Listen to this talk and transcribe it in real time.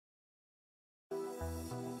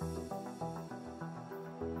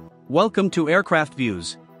Welcome to Aircraft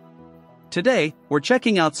Views. Today, we're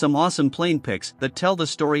checking out some awesome plane pics that tell the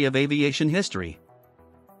story of aviation history.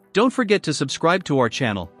 Don't forget to subscribe to our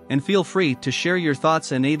channel, and feel free to share your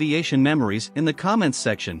thoughts and aviation memories in the comments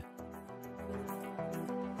section.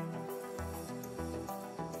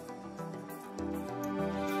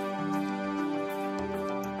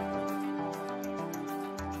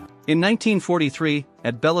 In 1943,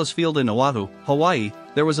 at Bellows Field in Oahu, Hawaii,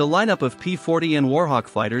 there was a lineup of P-40N Warhawk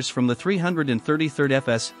fighters from the 333rd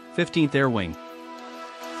FS, 15th Air Wing.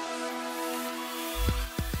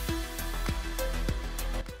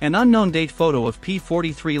 An unknown date photo of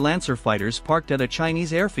P-43 Lancer fighters parked at a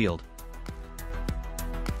Chinese airfield.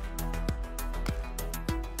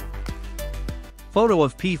 Photo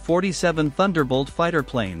of P-47 Thunderbolt fighter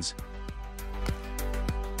planes.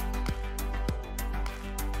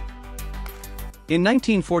 In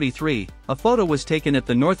 1943, a photo was taken at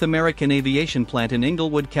the North American Aviation plant in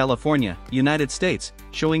Inglewood, California, United States,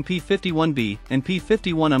 showing P-51B and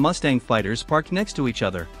P-51A Mustang fighters parked next to each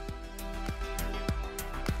other.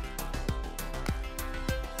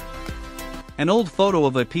 An old photo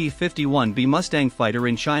of a P-51B Mustang fighter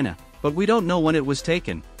in China, but we don't know when it was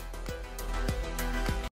taken.